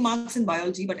 30 marks in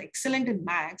biology but excellent in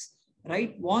maths,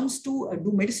 right, wants to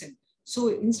do medicine. So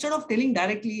instead of telling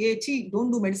directly, hey, chi, don't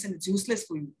do medicine, it's useless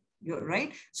for you. You're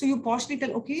right. So you partially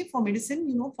tell, okay, for medicine,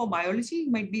 you know, for biology,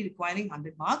 you might be requiring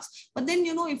 100 marks. But then,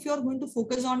 you know, if you're going to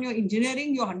focus on your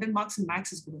engineering, your 100 marks in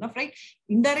maths is good enough, right?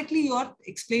 Indirectly, you are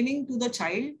explaining to the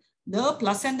child the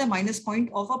plus and the minus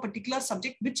point of a particular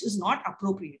subject, which is not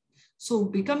appropriate. So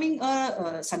becoming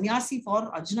a sannyasi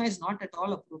for Arjuna is not at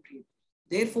all appropriate.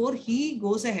 Therefore, he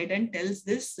goes ahead and tells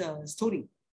this story.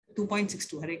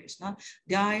 2.62 Hare Krishna.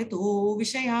 Dhyayato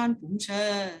Vishayan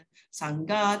Punsha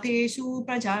Sangateshu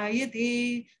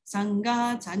Prajayate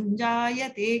Sangat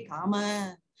Sanjayate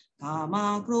Kama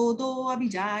Kama Krodho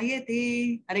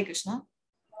Abhijayate. Hare Krishna.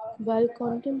 While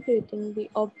contemplating the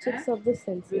objects of the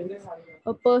senses,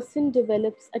 a person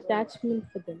develops attachment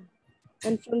for them.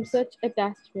 And from such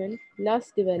attachment,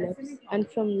 lust develops, and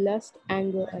from lust,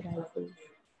 anger arises.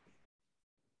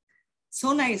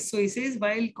 So nice. So he says,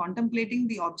 while contemplating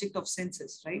the object of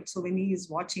senses, right? So when he is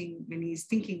watching, when he is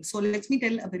thinking. So let me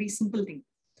tell a very simple thing.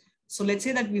 So let's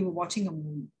say that we were watching a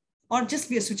movie, or just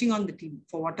we are switching on the TV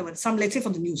for whatever, let's say for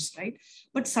the news, right?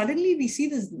 But suddenly we see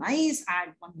this nice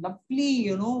ad, one lovely,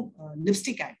 you know,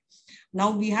 lipstick ad.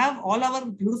 Now we have all our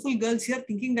beautiful girls here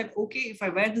thinking that, okay, if I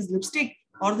wear this lipstick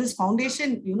or this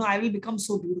foundation, you know, I will become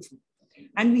so beautiful.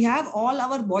 And we have all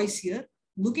our boys here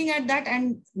looking at that,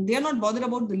 and they are not bothered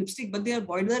about the lipstick, but they are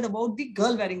bothered about the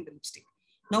girl wearing the lipstick.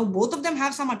 Now, both of them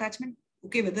have some attachment,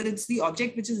 okay, whether it's the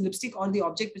object which is lipstick or the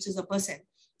object which is a person.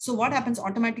 So what happens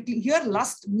automatically here?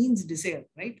 Lust means desire,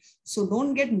 right? So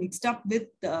don't get mixed up with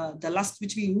the lust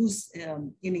which we use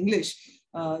in English.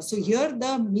 So here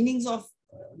the meanings of,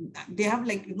 they have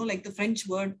like, you know, like the French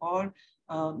word or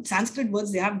Sanskrit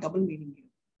words, they have double meaning here,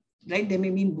 right? They may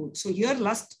mean both. So here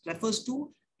lust refers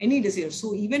to any desire.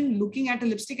 So even looking at a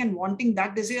lipstick and wanting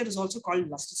that desire is also called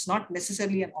lust. It's not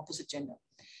necessarily an opposite gender.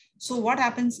 So what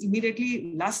happens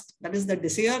immediately? Lust, that is the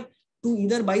desire to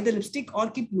either buy the lipstick or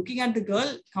keep looking at the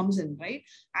girl, comes in, right?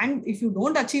 And if you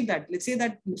don't achieve that, let's say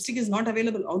that lipstick is not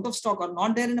available, out of stock, or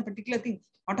not there in a particular thing,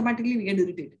 automatically we get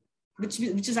irritated, which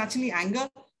is actually anger,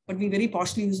 but we very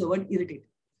partially use the word irritated.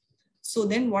 So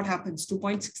then what happens?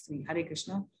 2.63 Hare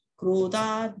Krishna.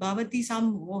 Krodhat bhavati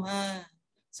sammoha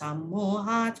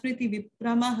sammohat smriti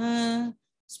vipramaha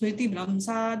smriti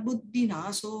brahmsad buddhi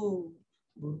naso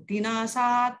buddhi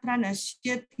nasat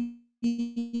pranashyati.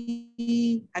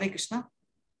 Hare Krishna.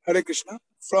 Hare Krishna.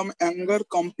 From anger,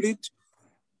 complete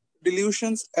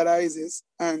delusions arises,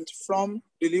 and from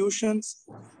delusions,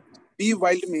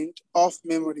 bewilderment of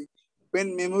memory.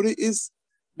 When memory is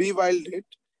bewildered,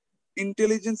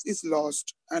 intelligence is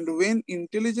lost, and when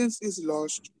intelligence is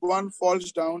lost, one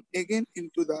falls down again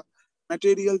into the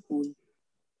material pool.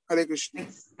 Hare Krishna.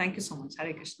 Thank you so much.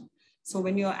 Hare Krishna. So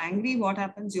when you're angry, what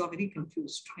happens? You're very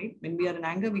confused, right? When we are in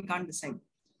anger, we can't decide.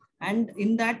 And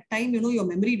in that time, you know, your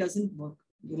memory doesn't work.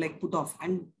 You like put off.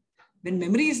 And when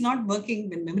memory is not working,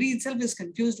 when memory itself is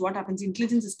confused, what happens?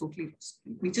 Intelligence is totally lost.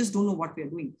 We just don't know what we are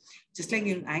doing. Just like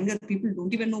in anger, people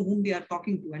don't even know whom they are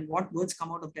talking to and what words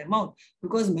come out of their mouth,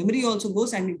 because memory also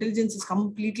goes and intelligence is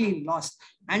completely lost.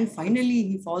 And finally,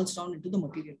 he falls down into the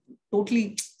material,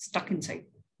 totally stuck inside,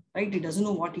 right? He doesn't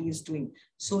know what he is doing.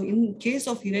 So in case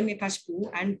of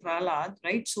Hiranyakashipu and Prahlad,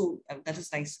 right? So that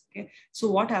is nice. Okay. So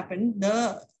what happened?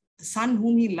 The son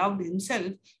whom he loved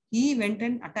himself, he went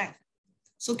and attacked.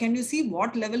 So can you see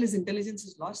what level his intelligence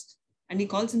is lost? And he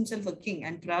calls himself a king.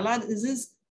 And Prahlad is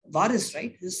his varis,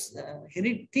 right? His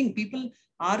thing. People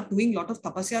are doing a lot of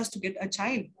tapasyas to get a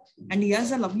child. And he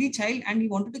has a lovely child and he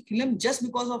wanted to kill him just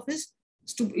because of his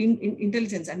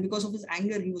intelligence, and because of his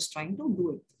anger, he was trying to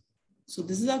do it. So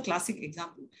this is a classic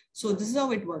example. So this is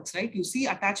how it works, right? You see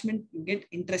attachment, you get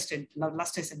interested.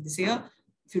 Last I said, desire.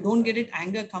 If you don't get it,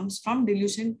 anger comes from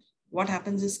delusion. What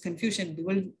happens is confusion.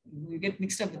 You get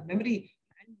mixed up with memory,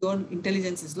 and your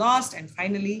intelligence is lost, and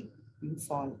finally you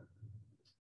fall.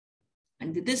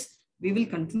 And with this, we will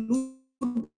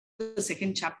conclude the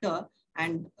second chapter.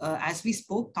 And as we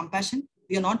spoke, compassion,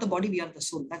 we are not the body, we are the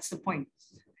soul. That's the point.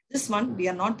 This one, we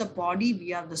are not the body,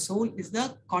 we are the soul, is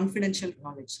the confidential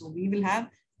knowledge. So we will have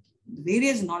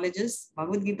various knowledges.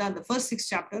 Bhagavad Gita, the first 6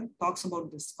 chapter talks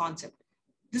about this concept.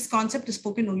 This concept is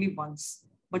spoken only once,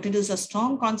 but it is a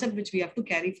strong concept which we have to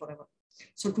carry forever.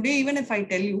 So today, even if I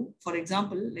tell you, for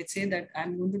example, let's say that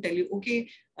I'm going to tell you, okay,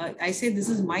 I say this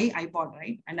is my iPod,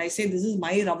 right? And I say this is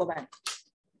my rubber band.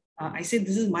 I say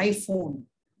this is my phone.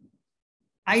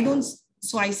 I don't,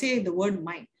 so I say the word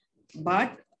my,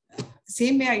 but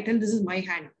same way I tell this is my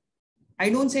hand. I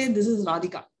don't say this is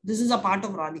Radhika. This is a part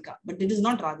of Radhika, but it is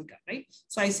not Radhika, right?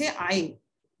 So I say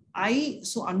I,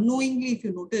 so unknowingly, if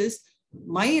you notice,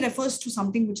 my refers to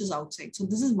something which is outside. So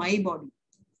this is my body,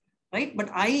 right? But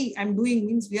I am doing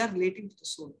means we are relating to the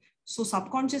soul. So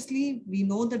subconsciously, we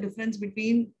know the difference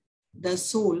between the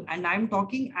soul, and I'm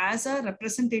talking as a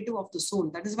representative of the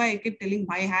soul. That is why I keep telling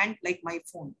my hand like my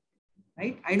phone,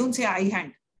 right? I don't say I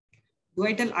hand. Do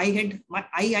I tell I head? My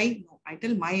I? No, I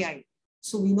tell my I.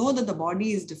 So we know that the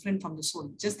body is different from the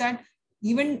soul. Just that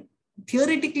even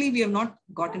theoretically, we have not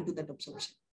got into that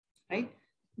observation, right?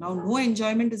 Now, no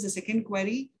enjoyment is the second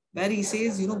query, where he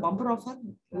says, you know, bumper offer,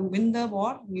 you win the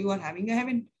war, you are having a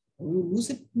heaven. You lose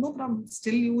it, no problem.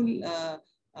 Still, you will,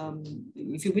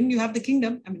 if you win, you have the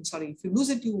kingdom. I mean, sorry, if you lose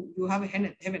it, you have a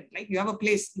heaven, like you have a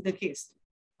place, either case.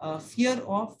 Fear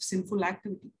of sinful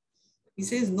activity. He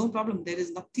says, no problem. There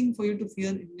is nothing for you to fear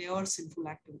in your sinful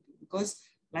activity, because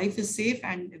life is safe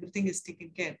and everything is taken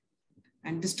care.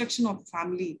 And destruction of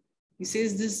family. He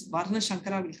says this Varna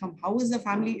Shankara will come. How is the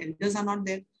family? Elders are not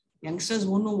there. Youngsters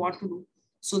won't know what to do.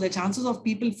 So the chances of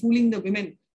people fooling the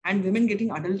women and women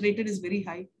getting adulterated is very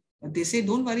high. But they say,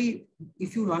 don't worry.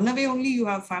 If you run away only,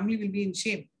 your family will be in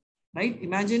shame, right?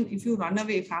 Imagine if you run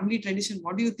away, family tradition,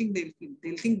 what do you think they'll feel?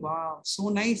 They'll think, wow, so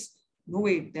nice. No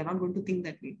way, they're not going to think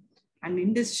that way. And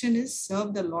indecision is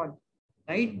serve the Lord,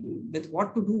 right? With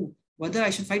what to do, whether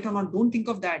I should fight or not, don't think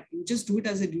of that. You just do it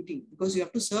as a duty, because you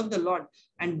have to serve the Lord,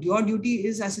 and your duty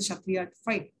is as a Kshatriya to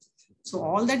fight. So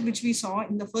all that which we saw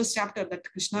in the first chapter, that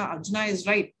Krishna, Arjuna is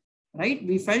right?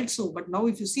 We felt so. But now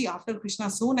if you see after Krishna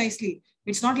so nicely,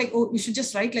 it's not like, oh, you should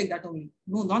just write like that only.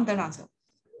 No, not that answer.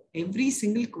 Every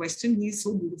single question he is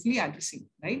so beautifully addressing,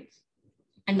 right?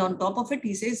 And on top of it,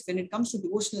 he says, when it comes to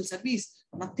devotional service,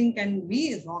 nothing can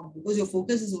be wrong, because your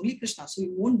focus is only Krishna. So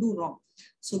you won't do wrong.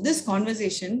 So this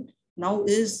conversation now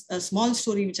is a small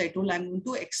story which I told I'm going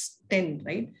to extend,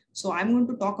 right? So I'm going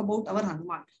to talk about our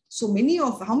Hanuman. So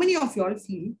how many of you all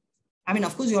feel, I mean,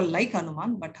 of course you all like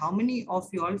Hanuman, but how many of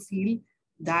you all feel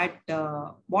that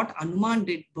what Hanuman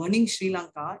did, burning Sri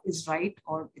Lanka, is right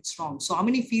or it's wrong? So how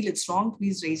many feel it's wrong?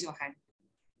 Please raise your hand.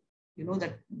 You know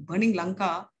that burning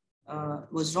Lanka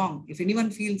was wrong. If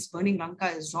anyone feels burning Lanka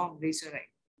is wrong, raise your right.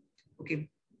 Okay,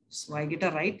 so I get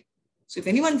a right. So if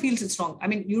anyone feels it's wrong, I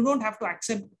mean, you don't have to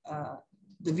accept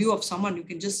the view of someone. You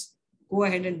can just go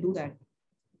ahead and do that.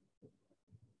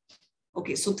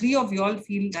 Okay, so 3 of you all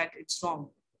feel that it's wrong,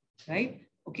 right?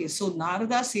 Okay, so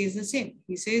Narada says the same.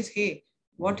 He says, hey,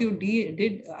 what you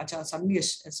did, Acha, somebody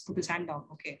has put his hand down.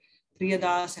 Okay,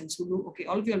 Priyadas and Sulu. Okay,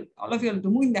 all of you are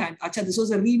removing the hand. Acha, this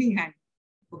was a reading hand.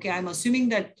 Okay, I'm assuming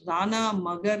that Rana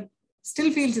Magar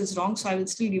still feels it's wrong, so I will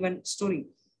still give a story.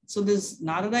 So this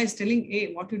Narada is telling,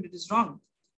 hey, what you did is wrong.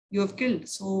 You have killed.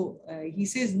 So he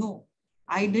says, no,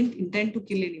 I didn't intend to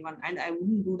kill anyone, and I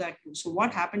wouldn't do that too. So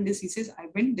what happened is, he says, I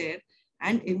went there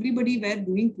and everybody were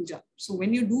doing puja. So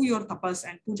when you do your tapas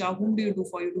and puja, whom do you do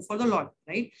for? You do for the Lord,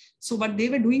 right? So, but they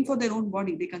were doing for their own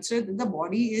body. They consider that the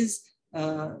body is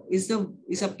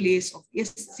a place of,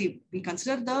 yes, see, we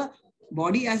consider the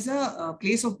body as a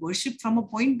place of worship from a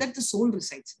point that the soul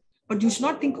resides. But you should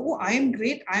not think, oh, I am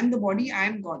great, I am the body, I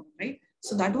am God, right?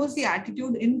 So that was the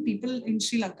attitude in people in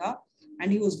Sri Lanka,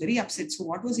 and he was very upset. So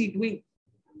what was he doing?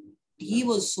 He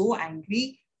was so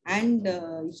angry, and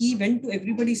he went to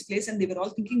everybody's place, and they were all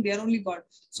thinking they are only God.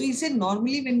 So he said,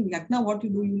 normally when Yagna, what you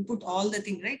do, you will put all the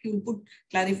thing, right? You will put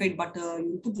clarified butter,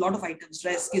 you will put a lot of items,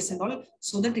 dress, kiss and all,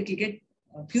 so that it will get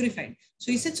purified.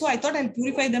 So he said, so I thought I'll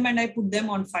purify them and I put them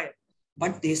on fire.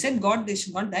 But they said, God, they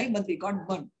should not die, but they got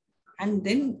burned. And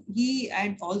then he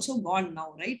had also gone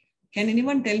now, right? Can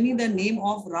anyone tell me the name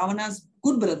of Ravana's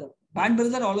good brother? Bad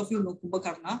brother, all of you know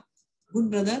Kumbhakarna.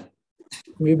 Good brother?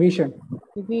 Vibhishan.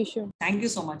 Thank you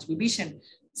so much, Vibhishan.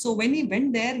 So when he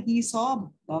went there, he saw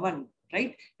Bhavan,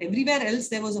 right? Everywhere else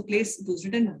there was a place, it was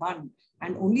written Ban,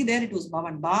 and only there it was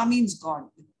Bhavan. Ba means God,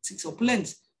 6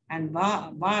 opulence, and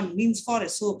Ban means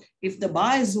forest. So if the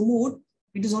Ba is removed,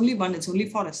 it is only one, it's only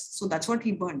forest. So that's what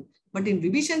he burned. But in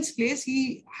Vibhishan's place,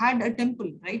 he had a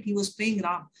temple, right? He was praying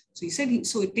Ram. So he said,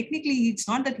 so technically, it's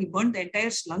not that he burnt the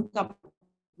entire Lanka,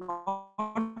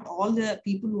 not all the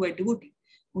people who were devotees.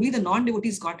 Only the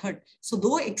non-devotees got hurt. So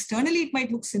though externally it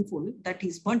might look sinful that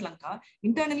he's burnt Lanka,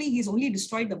 internally he's only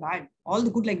destroyed the bad. All the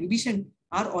good, like Vibhishan,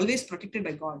 are always protected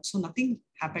by God. So nothing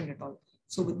happened at all.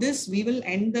 So with this, we will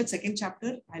end the second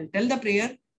chapter. I'll tell the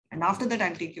prayer, and after that,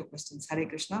 I'll take your questions. Hare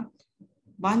Krishna.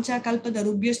 Vancha kalpa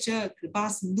darubhyascha kripa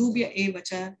sindhubhya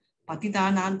evacha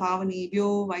patitanan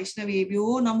pavanebhyo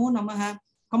vaishnavebhyo namo namaha.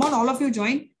 Come on, all of you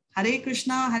join. Hare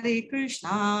Krishna,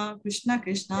 Krishna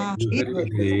Krishna,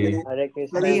 Hare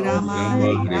Krishna, Hare Rama,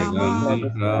 Hare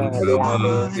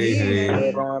Rama, Hare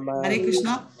Hare Rama, Hare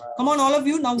Krishna. Come on, all of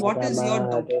you. Now, what is your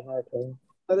doubt?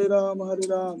 Hare Rama,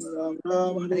 Ram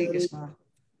Ram, Hare Hare Hare. Krishna.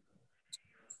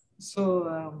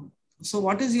 So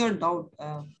what is your doubt?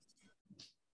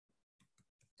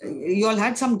 You all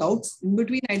had some doubts in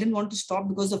between. I didn't want to stop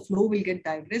because the flow will get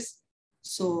digressed.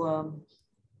 So,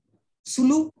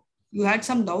 Sulu, you had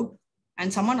some doubt,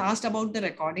 and someone asked about the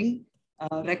recording.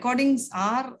 Recordings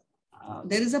are,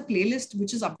 there is a playlist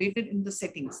which is updated in the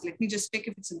settings. Let me just check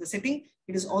if it's in the setting.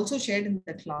 It is also shared in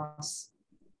the class.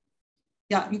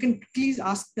 Yeah, you can please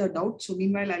ask the doubt. So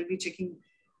meanwhile, I'll be checking.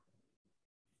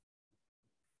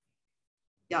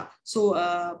 Yeah. So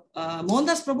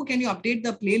Mohandas Prabhu, can you update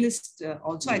the playlist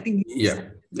also? I think. Yeah,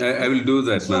 I will do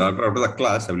that. So, after the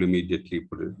class, I will immediately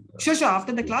put it. Sure.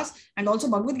 After the class, and also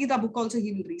Bhagavad Gita book also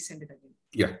he will resend it again.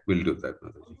 Yeah, we'll do that.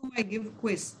 I give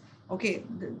quiz. Okay,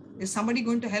 is somebody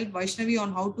going to help Vaishnavi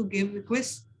on how to give a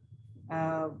quiz?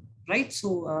 Right.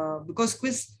 So because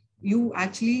quiz, you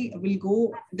actually will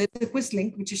go. There's a quiz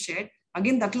link which is shared.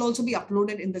 Again, that will also be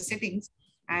uploaded in the settings.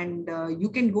 And you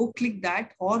can go click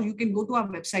that, or you can go to our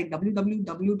website,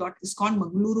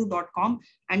 www.iskonmangaluru.com.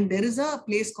 And there is a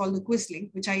place called the quiz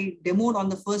link, which I demoed on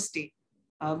the first day,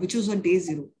 which was on day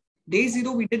 0. Day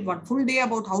 0, we did one full day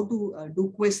about how to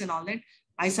do quiz and all that.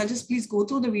 I suggest please go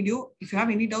through the video. If you have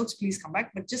any doubts, please come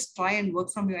back, but just try and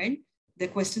work from your end. The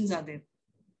questions are there.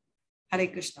 Hare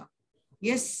Krishna.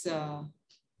 Yes.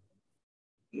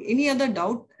 Any other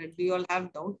doubt? Do you all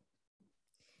have doubt?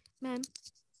 Ma'am.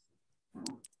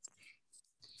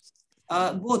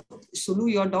 Both. Sulu,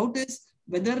 your doubt is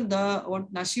whether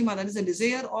what Nashima, that is a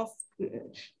desire of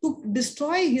to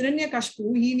destroy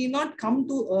Hiranyakashipu, he need not come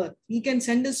to earth. He can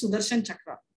send his Sudarshan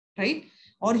Chakra, right?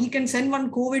 Or he can send one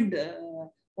COVID,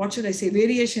 what should I say,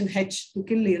 variation H to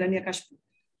kill Hiranyakashipu.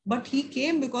 But he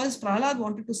came because Prahlad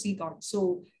wanted to see God.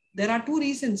 So there are 2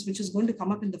 reasons which is going to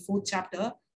come up in the 4th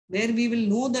chapter, where we will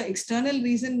know the external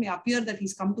reason may appear that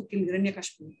he's come to kill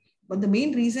Hiranyakashipu. But the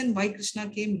main reason why Krishna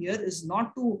came here is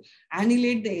not to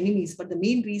annihilate the enemies, but the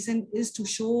main reason is to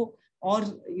show or,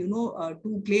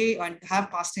 to play and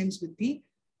have pastimes with the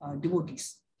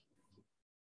devotees.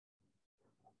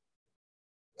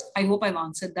 I hope I've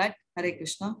answered that. Hare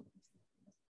Krishna.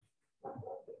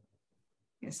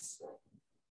 Yes.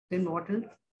 Then what else?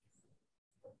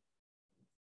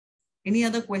 Any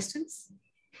other questions?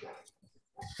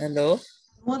 Hello.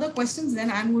 No other questions? Then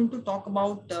I'm going to talk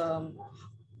about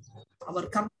our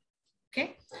company.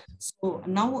 Okay. So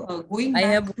now going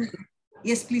back to,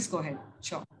 yes, please go ahead.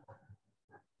 Sure.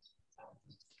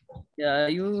 Yeah,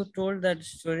 you told that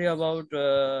story about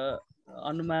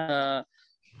Hanuman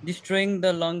destroying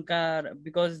the Lanka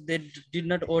because they did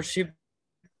not worship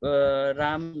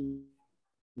Ram,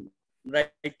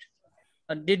 right?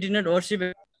 They did not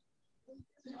worship.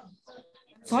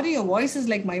 Sorry, your voice is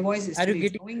like my voice is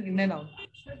going in and out.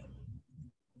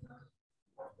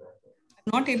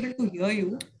 I'm not able to hear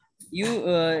you.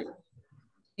 You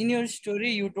in your story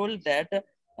you told that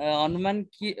Hanuman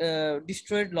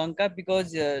destroyed Lanka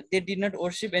because they did not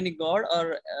worship any god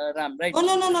or Ram, right? Oh,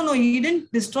 no. He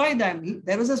didn't destroy them.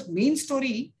 There was a main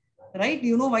story, right?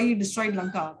 You know why he destroyed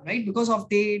Lanka, right? Because of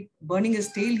they burning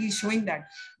his tail, he's showing that.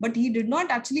 But he did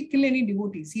not actually kill any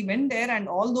devotees. He went there, and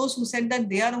all those who said that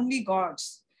they are only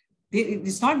gods,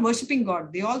 it's not worshipping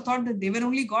God. They all thought that they were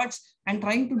only gods and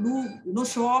trying to do,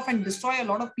 show off and destroy a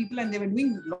lot of people, and they were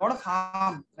doing a lot of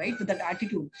harm, right, with that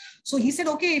attitude. So he said,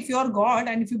 okay, if you're God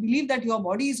and if you believe that your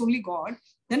body is only God,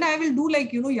 then I will do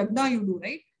like, yagna you do,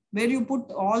 right, where you put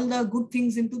all the good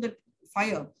things into the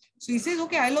fire. So he says,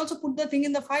 okay, I'll also put the thing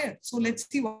in the fire. So let's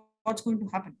see what's going to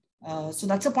happen. So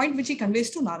that's a point which he conveys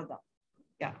to Narada.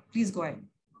 Yeah, please go ahead.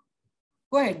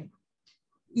 Go ahead.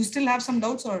 You still have some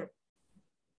doubts or?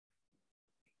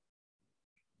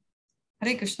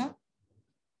 Hare Krishna.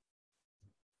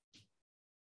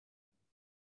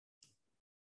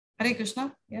 Hare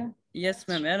Krishna. Yeah. Yes,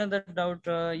 ma'am. Another doubt.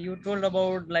 You told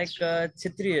about like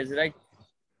Kshatriyas, right?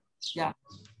 Yeah.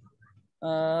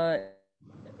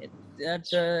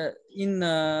 that in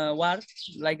war,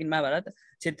 like in Mahabharata,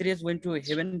 Kshatriyas went to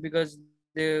heaven because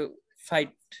they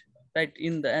fight, right?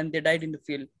 And they died in the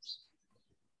field.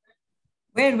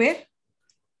 Where?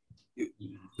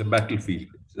 The battlefield.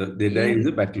 So they die in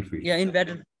the battlefield. Yeah, in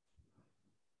battle.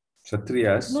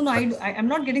 Kshatriyas. No, I'm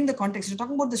not getting the context. You're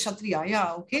talking about the Kshatriya.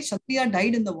 Yeah, okay. Kshatriya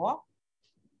died in the war.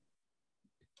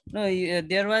 No,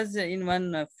 there was in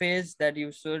one phase that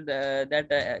you showed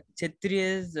that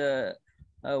Kshatriyas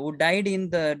who died in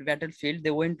the battlefield,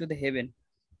 they went to the heaven.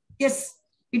 Yes,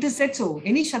 it is said so.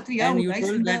 Any Kshatriya And who you dies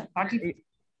told in that the battlefield.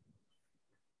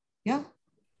 Yeah.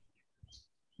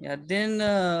 Yeah, then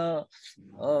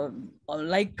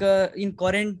like in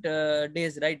current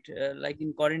days, right? Like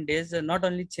in current days, not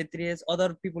only Kshatriyas,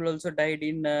 other people also died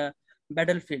in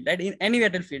battlefield, right? In any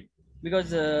battlefield,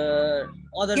 because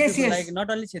other people, like not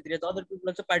only Kshatriyas, other people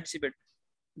also participate.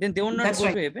 Then they will not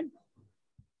go to heaven.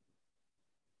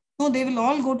 No, they will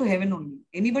all go to heaven only.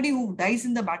 Anybody who dies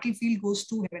in the battlefield goes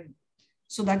to heaven.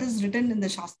 So that is written in the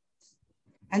Shastras.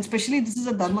 And especially this is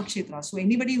a Dharma Kshetra. So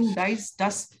anybody who dies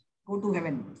does go to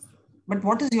heaven. But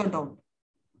what is your doubt?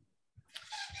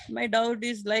 My doubt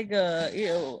is like,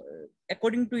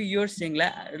 according to your saying,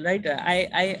 right?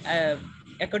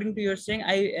 According to your saying,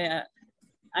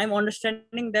 I'm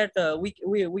understanding that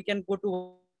we can go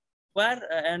to war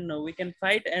and we can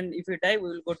fight, and if we die, we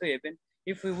will go to heaven.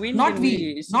 If we win, not then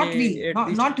we, not we,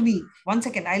 not we. 1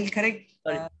 second, I'll correct.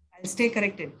 I'll stay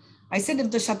corrected. I said if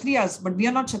the Kshatriyas, but we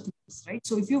are not Kshatriyas, right?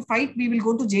 So if you fight, we will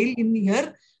go to jail in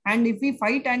here, and if we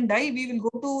fight and die, we will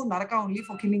go to Naraka only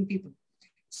for killing people.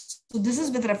 So this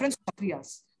is with reference to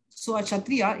Kshatriyas. So a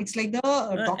Kshatriya, it's like the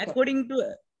doctor. According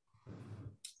to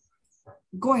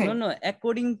Go ahead. No.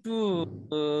 According to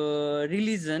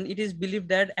religion, it is believed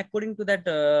that according to that,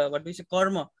 what we say,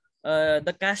 karma,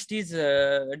 the caste is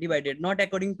divided, not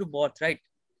according to birth, right?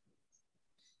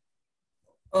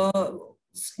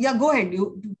 Yeah, go ahead.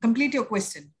 You complete your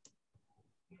question.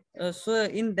 So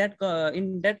in that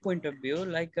point of view,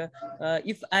 like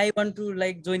if I want to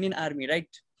like join in army, right?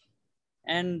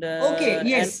 And okay,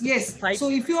 yes. Fight. So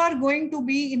if you are going to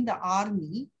be in the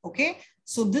army, okay,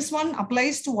 so this one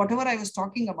applies to whatever I was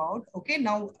talking about. Okay,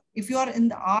 now if you are in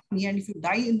the army and if you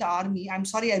die in the army, I'm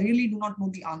sorry, I really do not know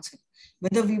the answer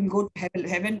whether we will go to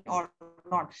heaven or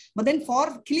not. But then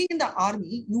for killing in the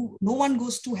army, no one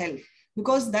goes to hell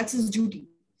because that's his duty.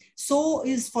 So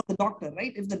is for the doctor,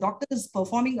 right? If the doctor is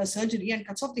performing a surgery and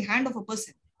cuts off the hand of a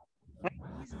person, right,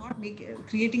 he's not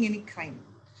creating any crime.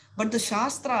 But the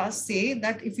Shastras say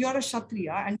that if you are a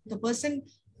Kshatriya and the person,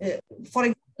 for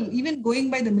example, even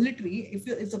going by the military,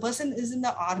 if the person is in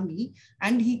the army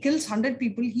and he kills 100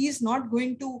 people, he is not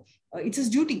going to, it's his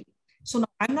duty. So now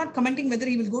I'm not commenting whether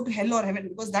he will go to hell or heaven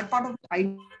because that part of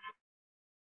I